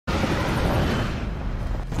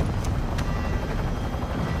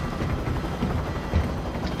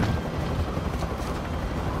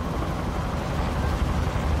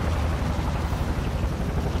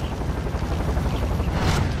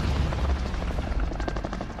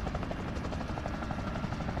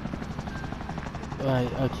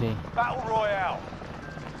Right, okay. Battle Royale.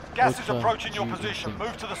 Gas is Ultra approaching your G position. instinct.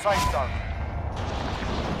 Move to the safe zone.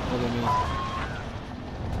 What do you mean?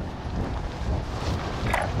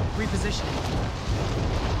 Repositioning.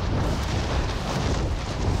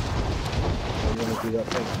 I'm gonna do that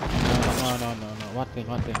thing. No. What thing?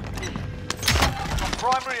 Your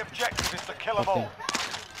primary objective is to kill them What all.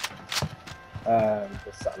 thing?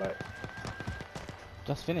 The satellite.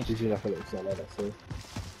 That's finished. Usually like a little satellite, that's all.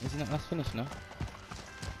 Isn't it? That's finished now.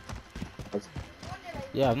 That's-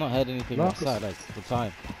 Yeah, I've not heard anything No, about it's- satellites for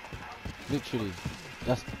time. Literally,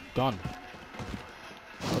 that's gone.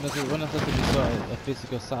 When is it to be sort of a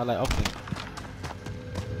physical satellite uplink?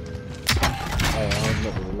 Oh, I'm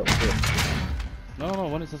not really looking for it. No,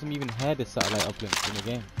 when it doesn't even hear the satellite uplink in the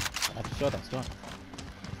game. I'm sure that's gone.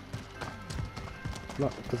 No,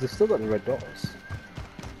 because they've still got the red dots.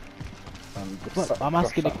 But I'm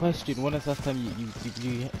asking the question, when is the last time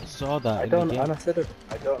you saw that I in don't, the game? and I said it,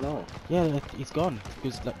 I don't know. Yeah, it's gone.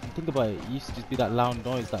 Because like, think about it, it used to just be that loud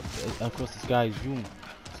noise that across the sky's room.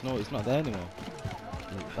 It's not there anymore.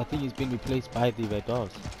 I think it's been replaced by the red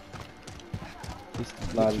doors. It's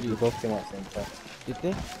Nah, literally. they both came out at the same time. Did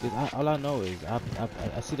they? All I know is I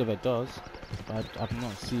see the red doors, but I've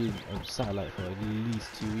not seen a satellite for at least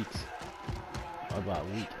 2 weeks. Or about a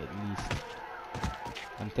week at least.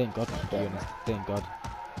 And thank God, to be honest. Thank God.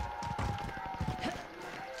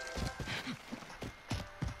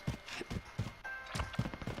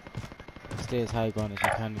 Stay as high ground as you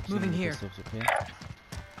can. Moving here. Up here.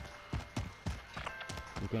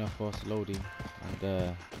 We're gonna force loading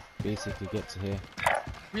and basically get to here.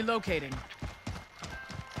 Relocating.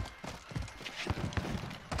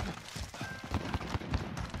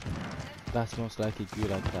 That's most likely good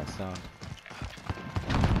like that sound.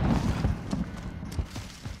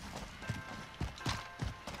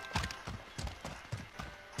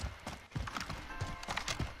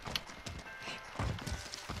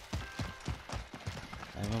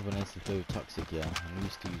 I remember when I used to play with Toxic, yeah, and we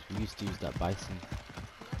used to use that Bison,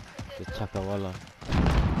 the Chakawala,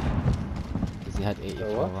 because he had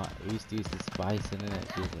 84 rounds. We used to use this Bison in it,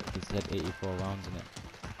 because he had 84 rounds in it.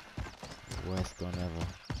 Worst gun ever.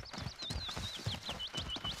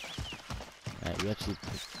 Right, we actually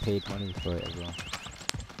paid money for it as well.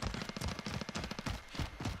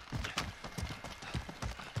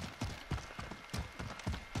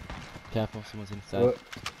 Careful, someone's inside. What?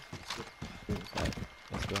 Right,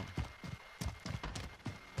 let's go.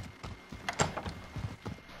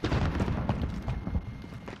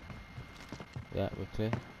 Yeah, we're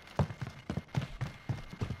clear.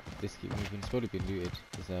 Just keep moving. It's probably been looted,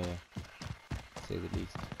 this area, to say the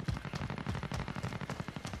least.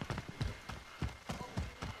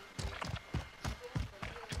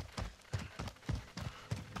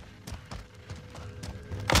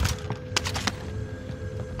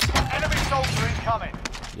 Enemy soldier incoming.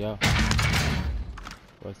 Yo.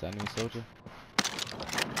 Where's the enemy soldier?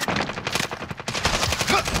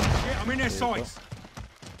 Yeah, I'm in their sights.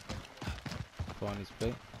 Go on his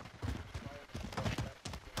plate.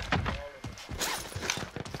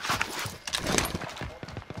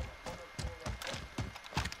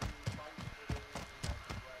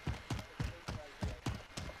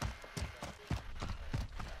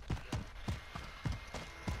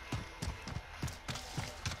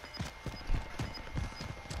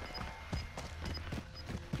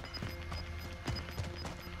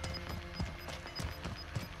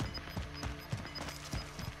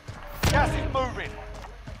 Gas is moving.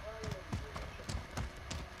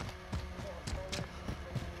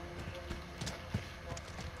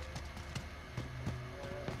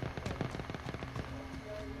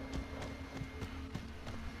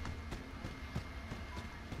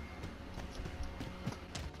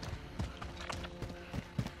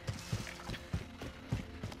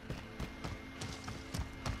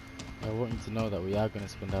 I want you to know that we are going to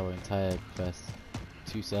spend our entire first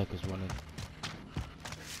 2 circles running.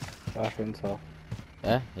 I think so.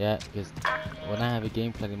 Yeah, because when I have a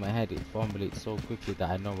game plan in my head, it formulates so quickly that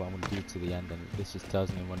I know what I'm going to do to the end, and this just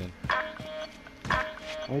tells me running.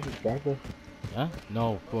 Why did you drive there? Huh?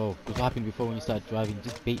 No, bro, because what happened before when you start driving, it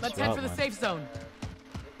just baits Let's you head out, for the man. safe zone.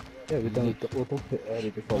 Yeah, we'll dump it early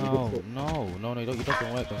before we get to it. No, it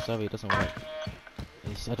doesn't work. I'm sorry, it doesn't work.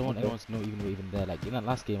 I don't want anyone to know we're even there. Like in that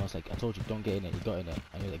last game, I was like, I told you don't get in it. You got in it,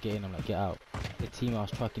 and you're like, get in. I'm like, get out. The team I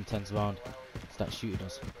was tracking turns around, start shooting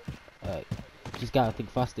us. Just gotta think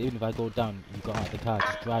faster. Even if I go down, you got out of the car.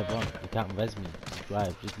 Just drive on. You can't res me. Just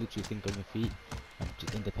drive. Just literally think on your feet and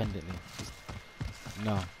just independently. Just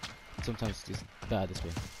no. Sometimes it's just better this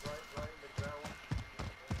way.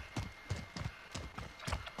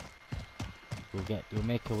 We'll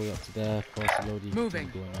make our way up to there. Force loading Moving.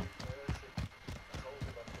 going on.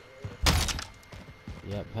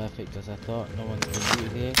 Yeah, perfect as I thought. No one's been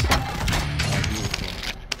looted here. Beautiful.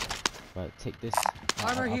 Right, take this.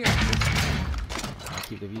 Armor I'll here. keep this. I'll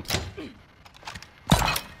keep the vehicle.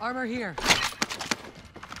 Armor here.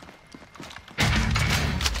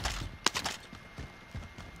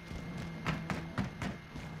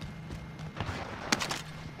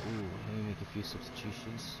 Ooh, let me make a few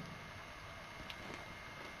substitutions.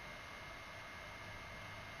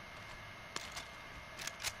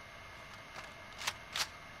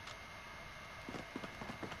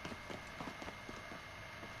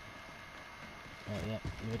 Yeah,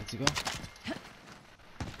 you ready to go?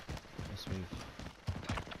 Let's move.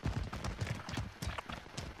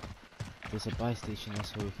 There's a buy station,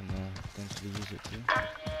 that's where we can potentially use it too.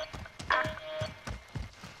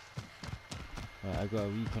 Right, I got a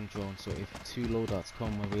recon drone, so if 2 loadouts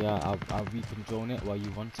come where we are, I'll recon drone it while you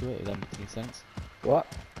run to it, if that makes any sense. What?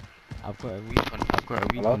 I've got a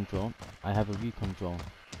recon drone. I have a recon drone.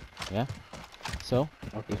 Yeah? So,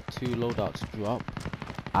 Okay. if 2 loadouts drop,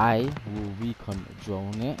 I will recon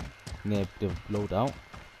drone it near the loadout.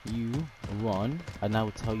 You run, and I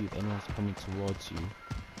will tell you if anyone's coming towards you.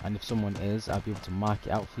 And if someone is, I'll be able to mark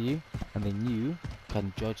it out for you. And then you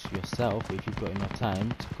can judge yourself if you've got enough time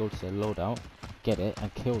to go to the loadout, get it,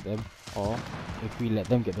 and kill them. Or if we let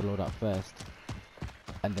them get the loadout first,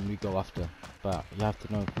 and then we go after. But you have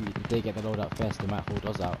to know if they get the loadout first, they might hold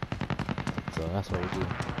us out. So that's what we'll do.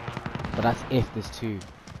 But that's if there's 2.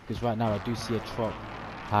 Because right now I do see a truck.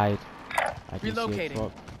 Hide. I do see a Relocating.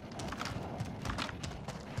 truck.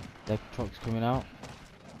 That truck's coming out.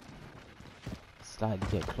 Slightly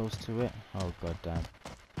get close to it. Oh god damn.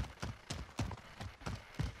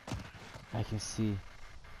 I can see.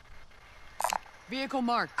 Vehicle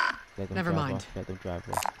marked. Let them Never drive mind. off. Let them drive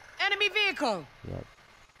off. Enemy vehicle. Yep.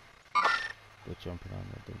 They're jumping on.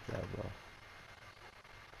 Let them drive off.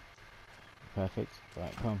 Perfect.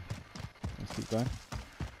 Right, come. Let's keep going.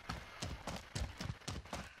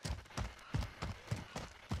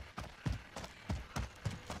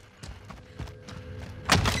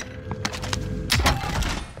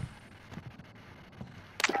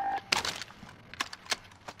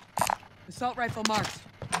 Assault rifle marked.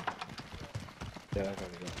 Yeah, I got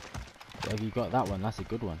it. Have you got that one? That's a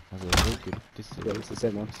good one. That's a real good. This is a Yeah, real it's the good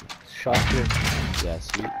same one. Shot here. Yeah,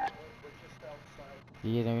 sweet.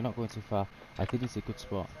 Yeah, no, we're not going too far. I think it's a good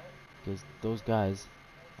spot because those guys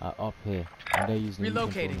are up here and they're using the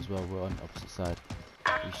recon drone as well. We're on the opposite side.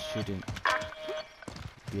 We shouldn't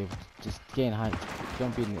be able to just get in height.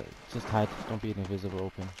 Don't be in, just hide. Don't be in invisible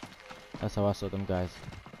open. That's how I saw them guys.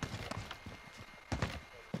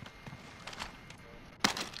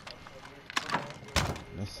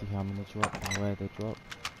 Let's see how many drop and where they drop.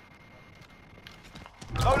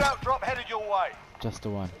 Loadout drop headed your way. Just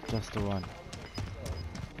the one. Just the one.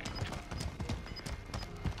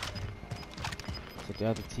 So the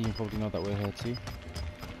other team probably know that we're here too.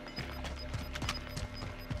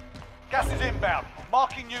 Gas is inbound.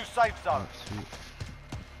 Marking new safe zone. Oh, sweet.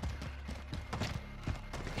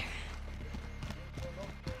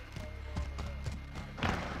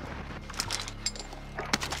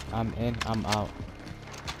 I'm in, I'm out.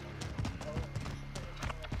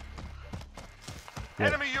 Yeah.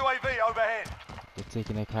 Enemy UAV overhead. They're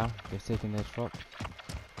taking their cow, they're taking their truck.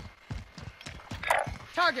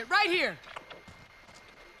 Target right here.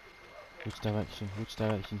 Which direction? Which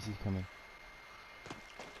direction is he coming?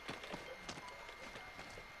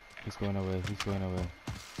 He's going away, he's going away.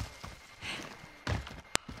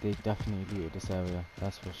 They definitely looted this area,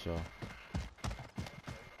 that's for sure.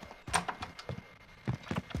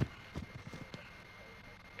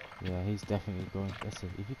 Yeah, he's definitely going.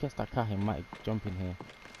 Listen, if he gets that car, he might jump in here.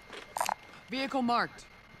 Vehicle marked.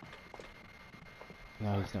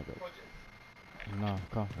 No, he's not good. No,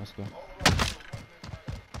 come, let's go.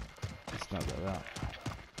 It's not like that.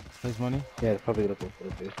 His money? Yeah, probably gonna go for the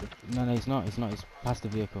vehicle. No, no, he's not. He's not. He's past the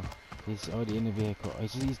vehicle. He's already in the vehicle.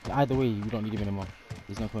 He's either way, we don't need him anymore.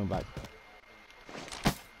 He's not coming back.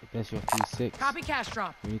 There's your 3-6. Copy cash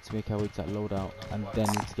drop. We need to make our way to that loadout and then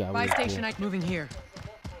need to get our Buy way station. here. Moving here.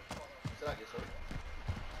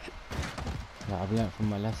 Yeah, I've learnt from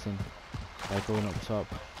my lesson by going up top.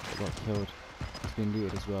 I got killed. It's been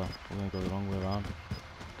looted as well. We're gonna go the wrong way around.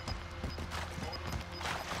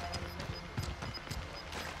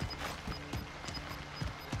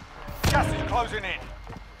 Gas is closing in.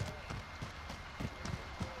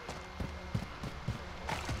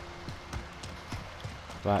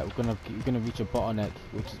 Right, we're gonna reach a bottleneck,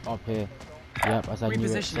 which is up here. Yep, as I knew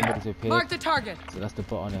it, somebody's appeared. Mark the target. So that's the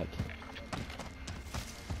bottleneck.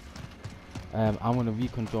 I'm gonna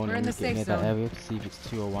recon drone We're in and the get safe near that zone. area to see if it's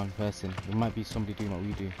 2 or 1 person. It might be somebody doing what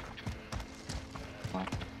we do.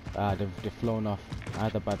 They've flown off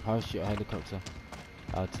either by parachute or helicopter.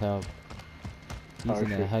 I'll tell. He's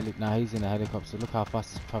in a he's in a helicopter. Look how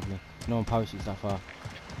fast he's traveling. No one parachutes that far.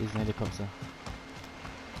 He's in a helicopter.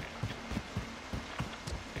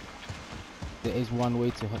 There is one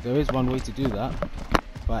way to do that,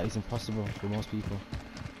 but it's impossible for most people.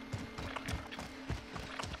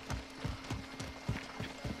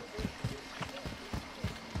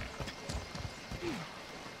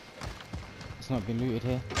 It's not been looted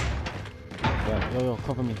here. Yeah, yo,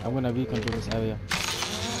 cover me. I'm gonna recon this area.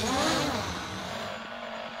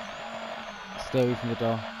 Stay away from the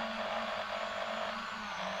door.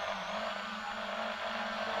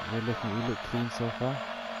 We look clean so far.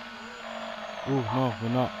 Ooh, no, we're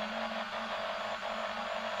not.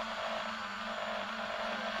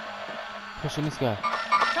 Pushing this guy.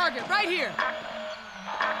 Target right here.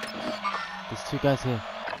 There's 2 guys here.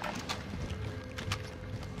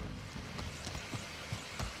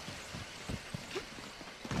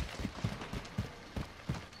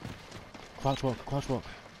 Crouch walk, crouch walk.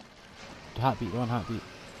 The heartbeat, one heartbeat.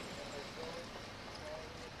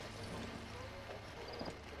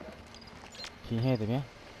 Can you hear them, yeah?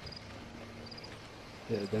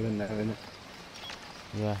 Yeah, they're in there, innit?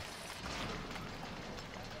 Yeah.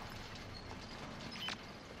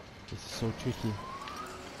 This is so tricky.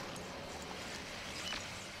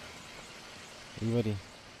 Are you ready?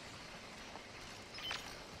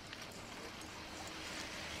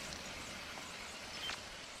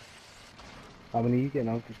 How many are you getting?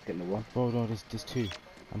 I'm just getting the 1. Bro, no, there's 2.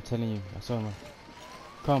 I'm telling you, I saw him.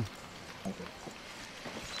 Come. Okay.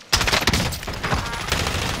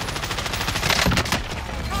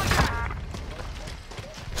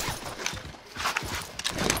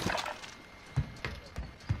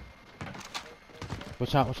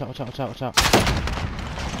 Watch out, watch out, watch out, watch out, watch out.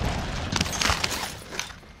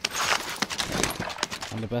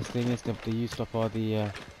 And the best thing is that they used up all the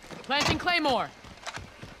Planting Claymore.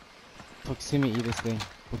 proximity, this thing.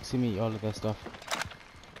 Proximity, all of their stuff.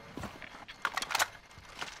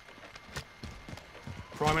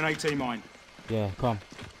 Priming AT mine. Yeah, come.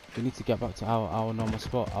 We need to get back to our normal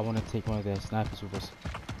spot. I want to take one of their snipers with us.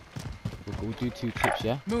 We'll do 2 trips,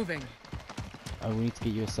 yeah? Moving. And we need to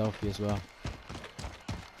get you a selfie as well.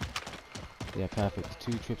 Yeah, perfect.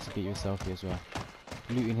 2 trips to get you a selfie as well.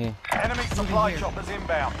 Looting here. Enemy supply choppers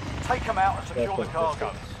inbound. Take them out and secure the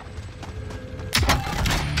cargo.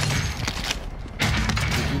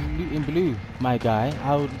 If you loot in blue, my guy,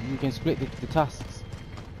 how you can split the tasks.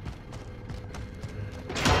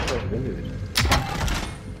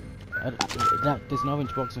 There's an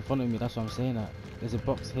orange box in front of me, that's what I'm saying. That there's a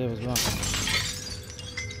box here as well.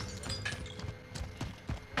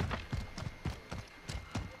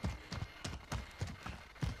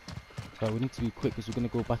 But we need to be quick because we're going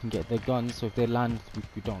to go back and get their guns, so if they land,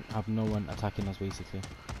 we don't have no one attacking us basically.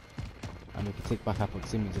 And we can take back our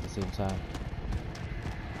proximities at the same time.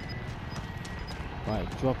 Right,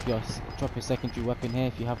 drop your secondary weapon here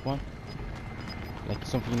if you have one. Like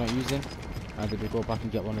something you're not using. And then we'll go back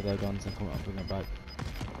and get one of their guns and come up and bring it back.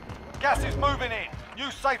 Gas is moving in.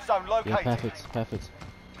 New safe zone located. Yeah, perfect, perfect.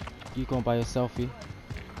 You go and buy a selfie.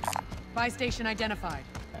 Buy station identified.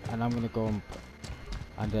 And I'm going to go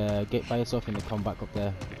and get by yourself and then come back up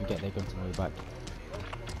there. We can get their guns on the way back.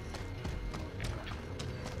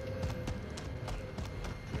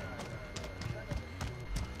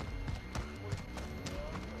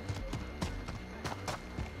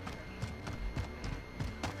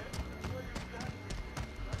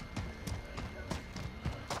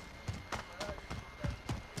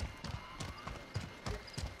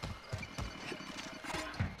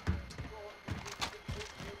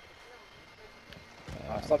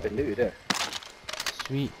 It's not been looted there.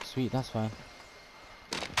 Sweet, sweet, that's fine.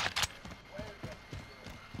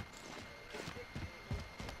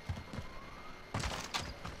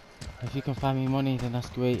 If you can find me money, then that's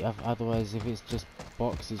great. Otherwise, if it's just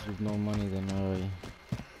boxes with no money, then no worry.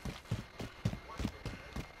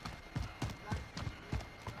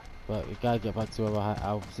 But we gotta get back to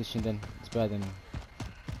our position then. It's better than...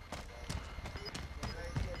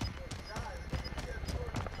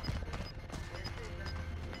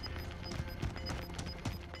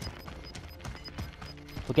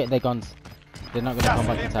 Forget their guns. They're not gonna come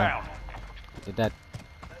back in time. They're dead.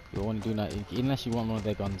 You're only doing that unless you want one of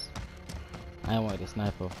their guns. I wanted a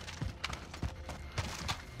sniper.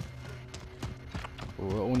 But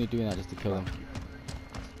we're only doing that just to kill them.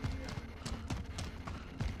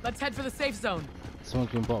 Let's head for the safe zone.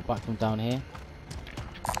 Someone's been brought back from down here.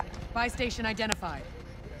 Buy station identified.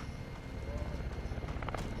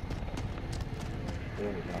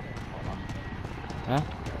 doing it now. Huh?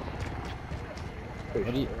 Pretty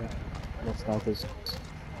What do you- sure, yeah. No snipers.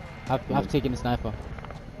 I've taken the sniper.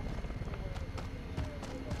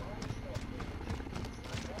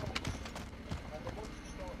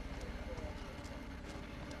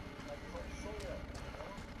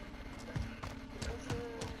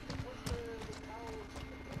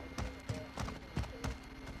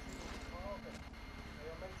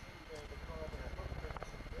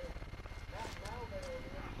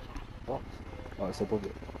 What? Oh, it's above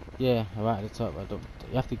it. Yeah, right at the top. I don't.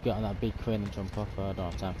 You have to get on that big crane and jump off. I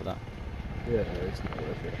don't have time for that. Yeah, it's not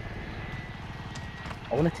worth it.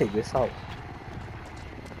 I want to take this out.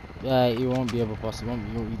 Yeah, you won't be able to boss. You'll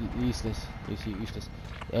be useless. You're useless.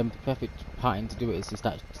 The perfect pattern to do it is to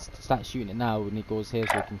start shooting it now when it goes here,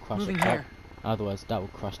 so it can crash Moving up top. here. Otherwise, that will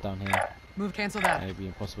crash down here, Move, cancel and that. it'll be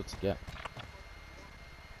impossible to get.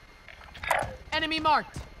 Enemy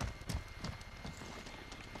marked.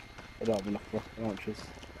 I don't have enough rocket launchers.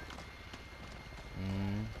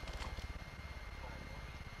 Mm.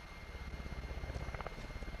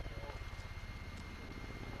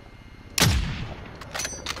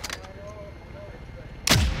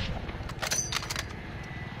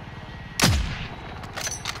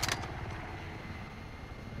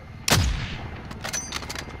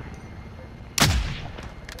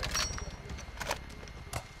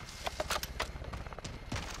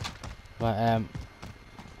 Right,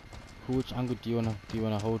 which angle do you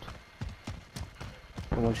wanna hold?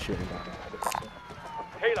 Someone's shooting at me.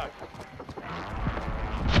 Helo.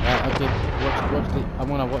 Right, okay. Watch the. I'm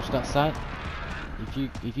gonna watch that side.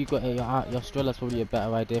 If you got your Strella's probably a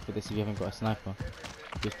better idea for this if you haven't got a sniper,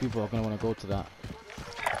 because people are gonna wanna go to that.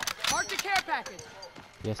 Mark the care package.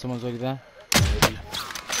 Yeah, someone's already there.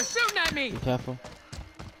 They're shooting at me. Be careful.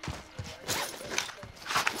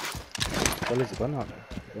 Well, there's a gun out there.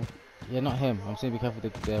 Yeah. Yeah, not him. I'm saying be careful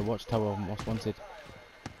the watchtower most wanted.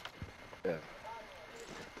 Yeah.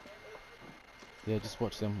 Yeah, just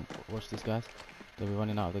watch them. Watch these guys. They'll be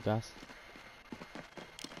running out of the gas.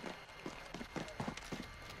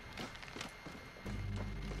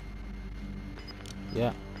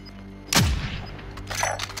 Yeah.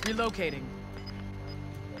 Relocating.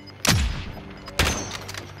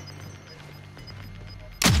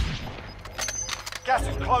 Gas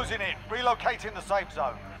is closing in. Relocating the safe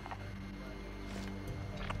zone.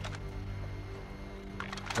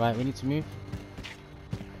 Right, we need to move.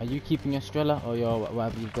 Are you keeping your Strela or your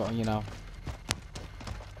whatever you've got on you now?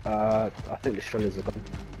 I think the Strellas are gone.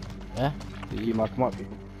 Yeah. You might come up.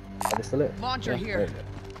 Are they still there? Launcher Yeah. here.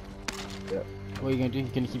 Yeah. What are you gonna do?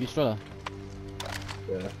 Can you keep your Strela?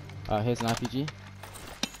 Yeah. Alright, here's an RPG.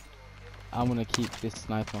 I'm gonna keep this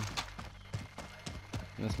sniper.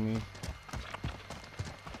 Let's move.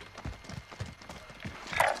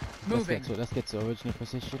 Moving. Let's get to original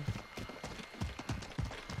position.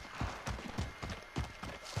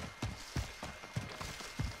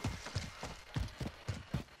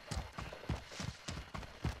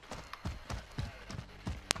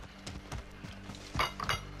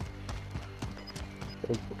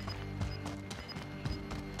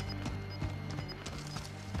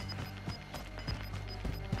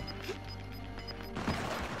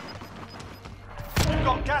 You've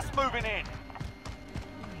got gas moving in.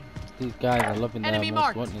 These guys are loving their Enemy most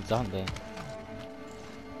marked. wanted, aren't they?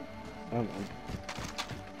 Oh, man.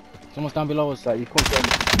 Someone's down below us. Like, you can't get me.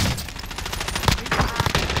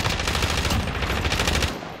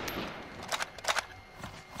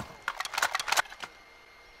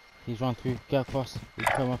 He's run through. Get across. We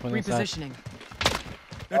can come up on the side. Repositioning.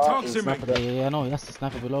 They're tossing me. Sniper there. Yeah, no, that's the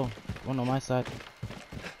sniper below. One on my side.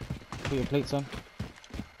 Put your plates on.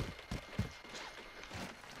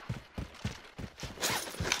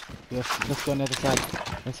 Yeah, let's go on the other side.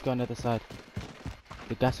 Let's go on the other side.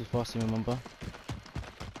 The gas is forcing, remember?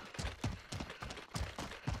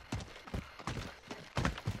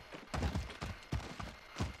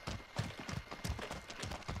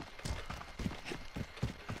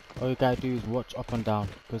 All you gotta do is watch up and down,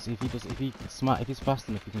 because if he's fast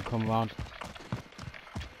enough, he can come around.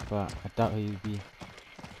 But I doubt he'll be.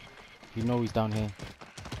 You know he's down here.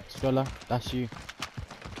 Strella, that's you.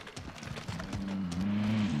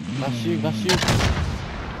 That's you.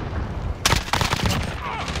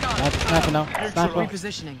 Sniper now. Sniper.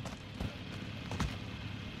 Repositioning.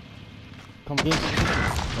 Come again.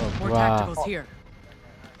 Oh, More wow. tacticals here.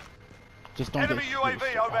 Just don't Enemy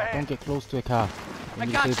UAV overhead. Don't get close to a car. I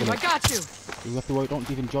got you. I got you. You have to worry. Don't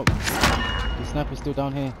even drop. The sniper's still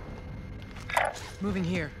down here. Moving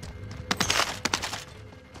here.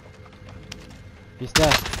 He's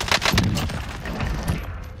there.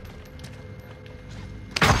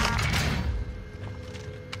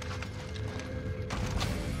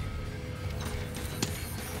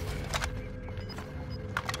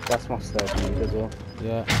 That's my third need as well.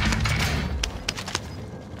 Yeah.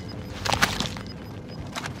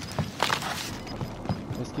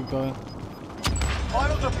 Let's keep going.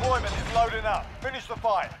 Final deployment is loading up. Finish the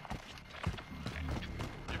fight.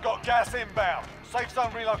 You've got gas inbound. Safe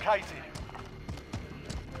zone relocated.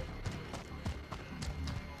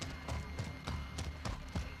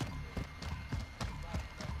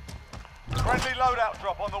 Friendly loadout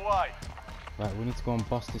drop on the way. Right, we need to go and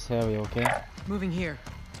bust this area, okay? Moving here.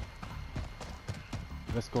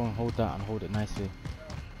 Let's go and hold that and hold it nicely.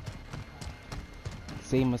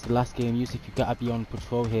 Same as the last game, Yusuf, you gotta be on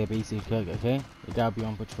patrol here, basically, okay? You gotta be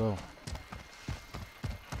on patrol.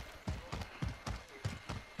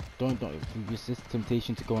 Don't resist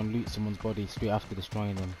temptation to go and loot someone's body straight after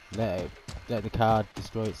destroying them. Let the card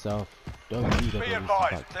destroy itself. Don't loot their Be bodies, in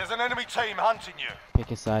advised, fact. there's an enemy team hunting you.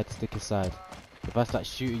 Pick a side, stick a side. If I start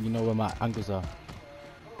shooting, you know where my angles are.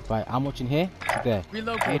 Right, I'm watching here to there.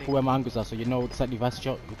 Relocating. Look for where my angles are, so you know exactly if I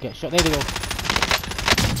shot, you get shot. There they go.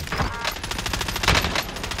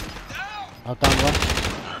 I'll down one.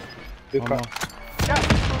 Good Oh crack. no.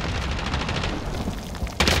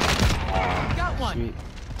 Got one. Sweet.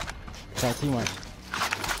 Is that a teamwork?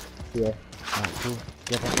 Yeah. Alright, cool.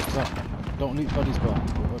 Get back up. Don't loot bodies, bro.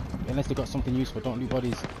 Unless they got something useful, don't loot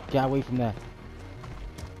bodies. Get away from there.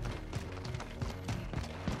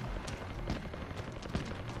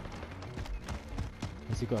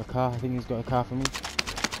 Has he got a car? I think he's got a car for me.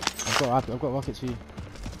 I've got rockets for you.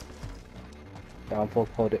 Down for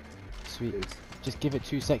hold it. Sweet. Please. Just give it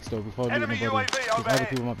 2 secs though before looting Enemy the body. UAV Because other overhead.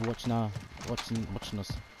 people might be watching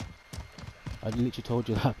us. I literally told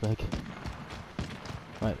you that, Greg.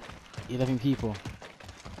 Right, 11 people.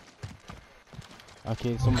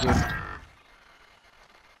 Okay, somebody else.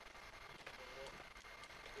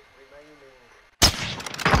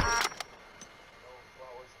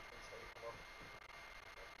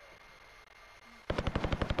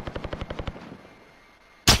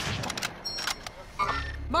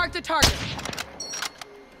 Mark the target.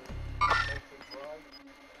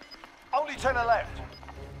 Only 10 are left.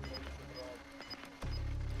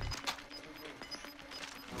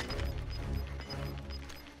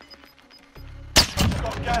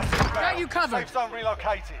 Got gas inbound. Got you covered. Safe zone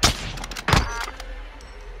relocated.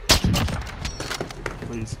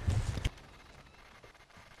 Please.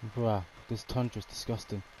 Bruh, this tundra's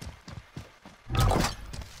disgusting. But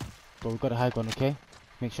we've got a high ground, okay?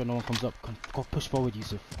 Make sure no one comes up. Go push forward,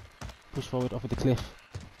 Yusuf. Push forward off of the cliff.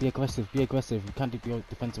 Be aggressive, be aggressive. You can't be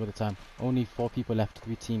defensive all the time. Only 4 people left,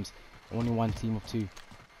 3 teams. Only 1 team of 2.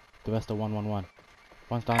 The rest are 1-1-1.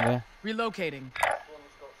 One's down there. Relocating.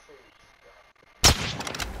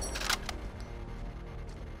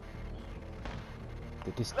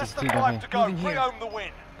 This Less team than down 5 here. to go. Moving Bring here. home the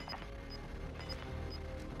win.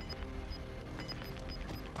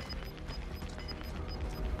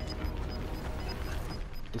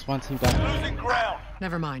 This one team down here. Losing ground.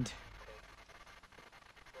 Never mind.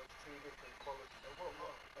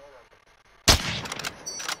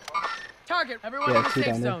 Target. Everyone Yeah, in the two safe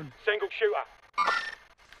down there. zone. Single shooter.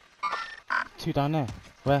 2 down there.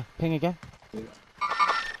 Where? Ping again.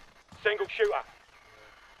 Single shooter.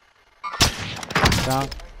 Down.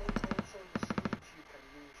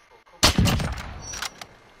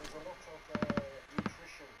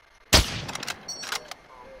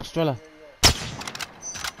 Strella.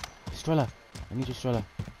 Strella. I need your Strella.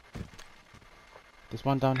 This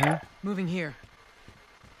one down here. Moving here.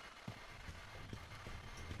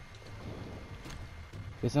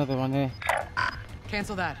 There's another one here.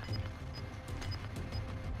 Cancel that.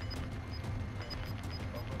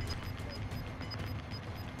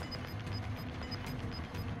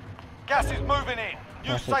 Gas is moving in.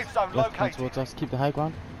 New Perfect. safe zone Left hand located. towards us. Keep the high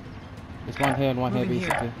ground. There's one here and one here, Moving here.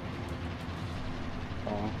 basically.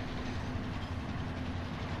 Oh.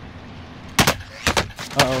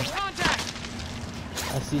 Uh-oh. Contact.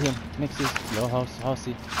 I see him. Next is low house.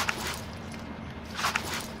 Housey.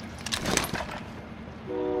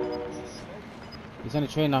 He's on a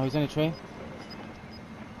train now. He's on a train.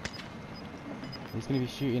 He's gonna be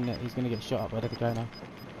shooting. He's gonna get shot up by the other guy now.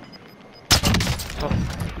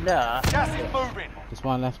 Nah. Gas is moving. There's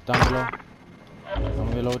one left down below.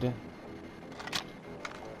 I'm reloading.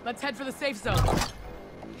 Let's head for the safe zone.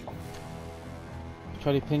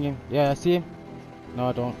 Try to ping him. Yeah, I see him. No,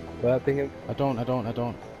 I don't. Where ping him? I don't. I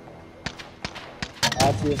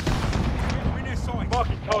see him. We're near site.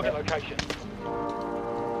 Marking target location.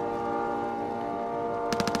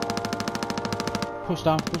 Push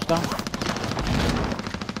down. Push down.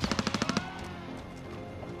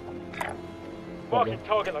 Marking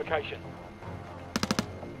target location.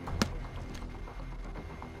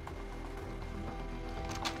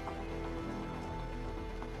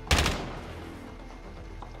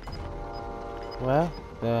 Where?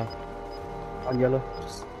 There. On yellow.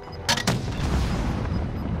 Just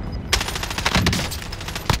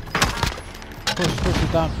Push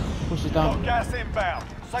it down. Push it Got down. gas inbound.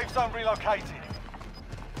 Safe zone relocated.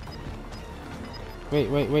 Wait.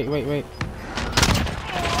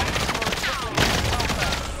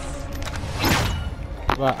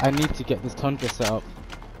 Right, I need to get this tundra set up.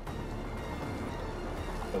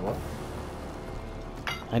 the what?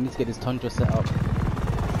 I need to get this tundra set up.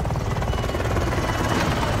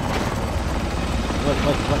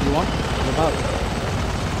 What you want? What about?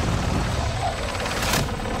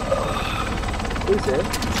 Who's it?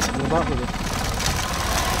 What about with it?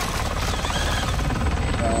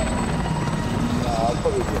 I'll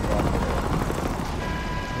probably be fine.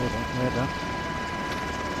 Hold on.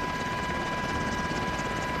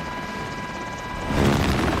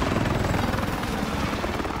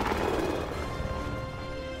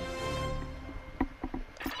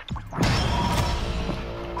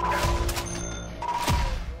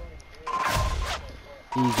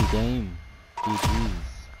 Easy game. GG's.